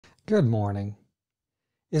Good morning.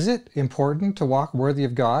 Is it important to walk worthy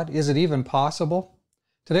of God? Is it even possible?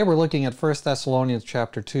 Today we're looking at 1 Thessalonians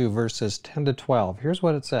chapter 2, verses 10 to 12. Here's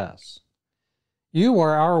what it says. You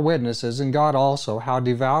are our witnesses, and God also, how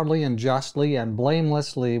devoutly and justly and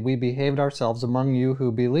blamelessly we behaved ourselves among you who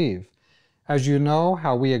believe. As you know,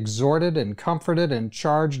 how we exhorted and comforted and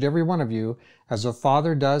charged every one of you, as a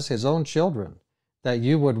father does his own children, that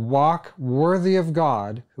you would walk worthy of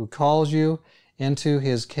God, who calls you into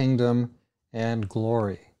his kingdom and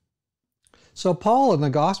glory. So Paul and the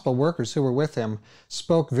gospel workers who were with him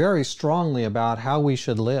spoke very strongly about how we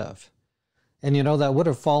should live. And you know, that would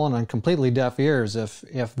have fallen on completely deaf ears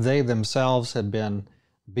if they themselves had been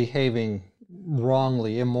behaving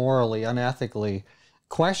wrongly, immorally, unethically,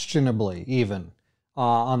 questionably even.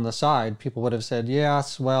 On the side, people would have said,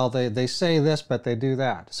 yes, well, they say this, but they do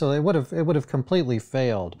that. So it would have completely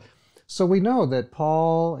failed. So we know that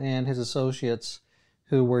Paul and his associates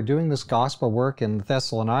who were doing this gospel work in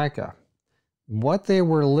Thessalonica, what they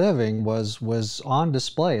were living was on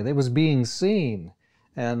display. It was being seen.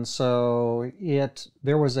 And so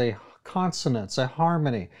there was a consonance, a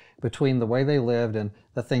harmony between the way they lived and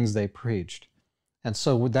the things they preached. And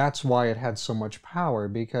so that's why it had so much power,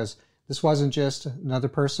 because this wasn't just another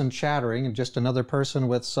person chattering and just another person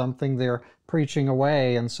with something they're preaching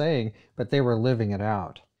away and saying, but they were living it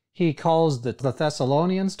out. He calls the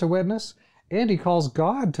Thessalonians to witness, and he calls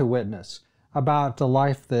God to witness about the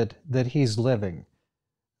life that he's living.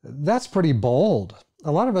 That's pretty bold.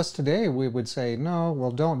 A lot of us today, we would say, no,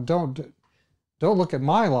 well, don't look at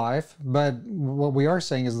my life, but what we are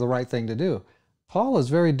saying is the right thing to do. Paul is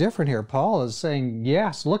very different here. Paul is saying,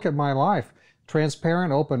 yes, look at my life.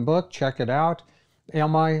 Transparent, open book, check it out.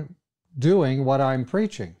 Am I doing what I'm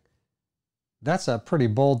preaching? That's a pretty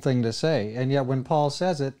bold thing to say. And yet when Paul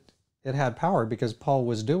says it, it had power because Paul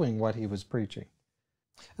was doing what he was preaching.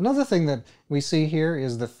 Another thing that we see here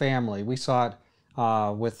is the family. We saw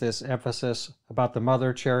it with this emphasis about the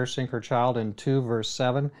mother cherishing her child in 2 verse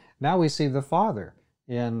 7. Now we see the father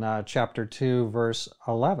in chapter 2 verse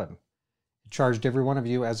 11. Charged every one of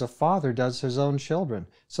you as a father does his own children.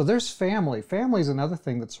 So there's family. Family is another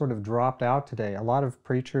thing that sort of dropped out today. A lot of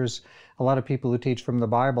preachers, a lot of people who teach from the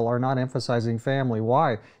Bible are not emphasizing family.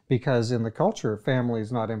 Why? Because in the culture, family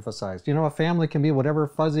is not emphasized. You know, a family can be whatever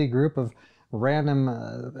fuzzy group of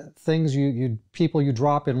random things people you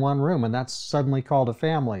drop in one room, and that's suddenly called a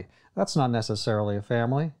family. That's not necessarily a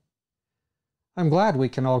family. I'm glad we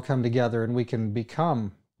can all come together and we can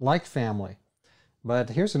become like family.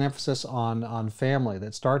 But here's an emphasis on family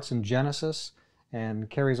that starts in Genesis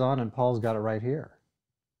and carries on, and Paul's got it right here.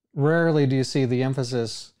 Rarely do you see the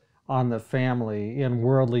emphasis on the family in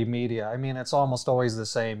worldly media. I mean, it's almost always the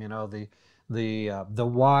same. You know, the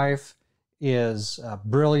wife is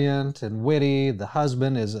brilliant and witty. The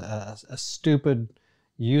husband is a stupid,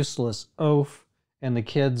 useless oaf, and the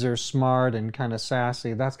kids are smart and kind of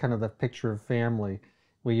sassy. That's kind of the picture of family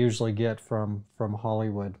we usually get from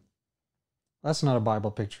Hollywood. That's not a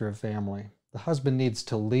Bible picture of family. The husband needs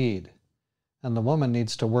to lead, and the woman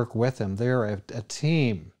needs to work with him. They're a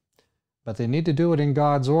team, but they need to do it in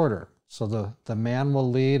God's order. So the man will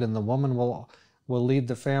lead, and the woman will lead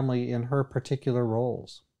the family in her particular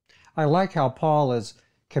roles. I like how Paul is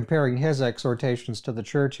comparing his exhortations to the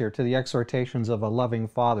church here to the exhortations of a loving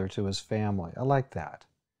father to his family. I like that.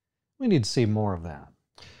 We need to see more of that.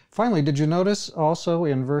 Finally, did you notice also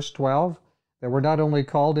in verse 12 that we're not only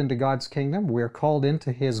called into God's kingdom, we're called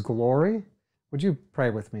into his glory? Would you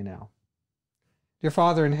pray with me now? Dear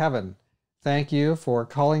Father in heaven, thank you for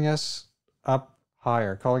calling us up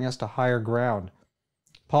higher, calling us to higher ground.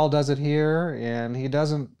 Paul does it here, and he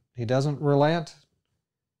doesn't relent,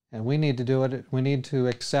 and we need to do it. We need to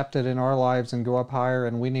accept it in our lives and go up higher,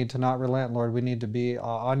 and we need to not relent, Lord. We need to be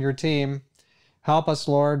on your team. Help us,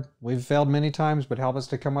 Lord. We've failed many times, but help us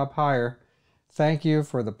to come up higher. Thank you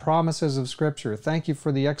for the promises of Scripture. Thank you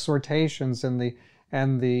for the exhortations and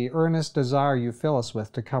the earnest desire you fill us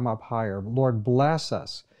with to come up higher. Lord, bless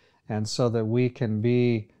us, and so that we can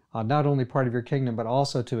be not only part of your kingdom, but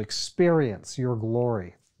also to experience your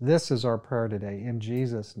glory. This is our prayer today. In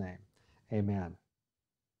Jesus' name, amen.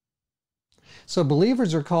 So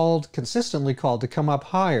believers are consistently called to come up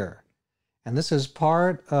higher. And this is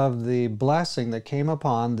part of the blessing that came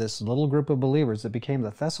upon this little group of believers that became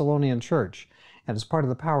the Thessalonian church. And it's part of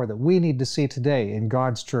the power that we need to see today in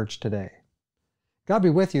God's church today. God be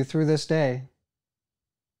with you through this day.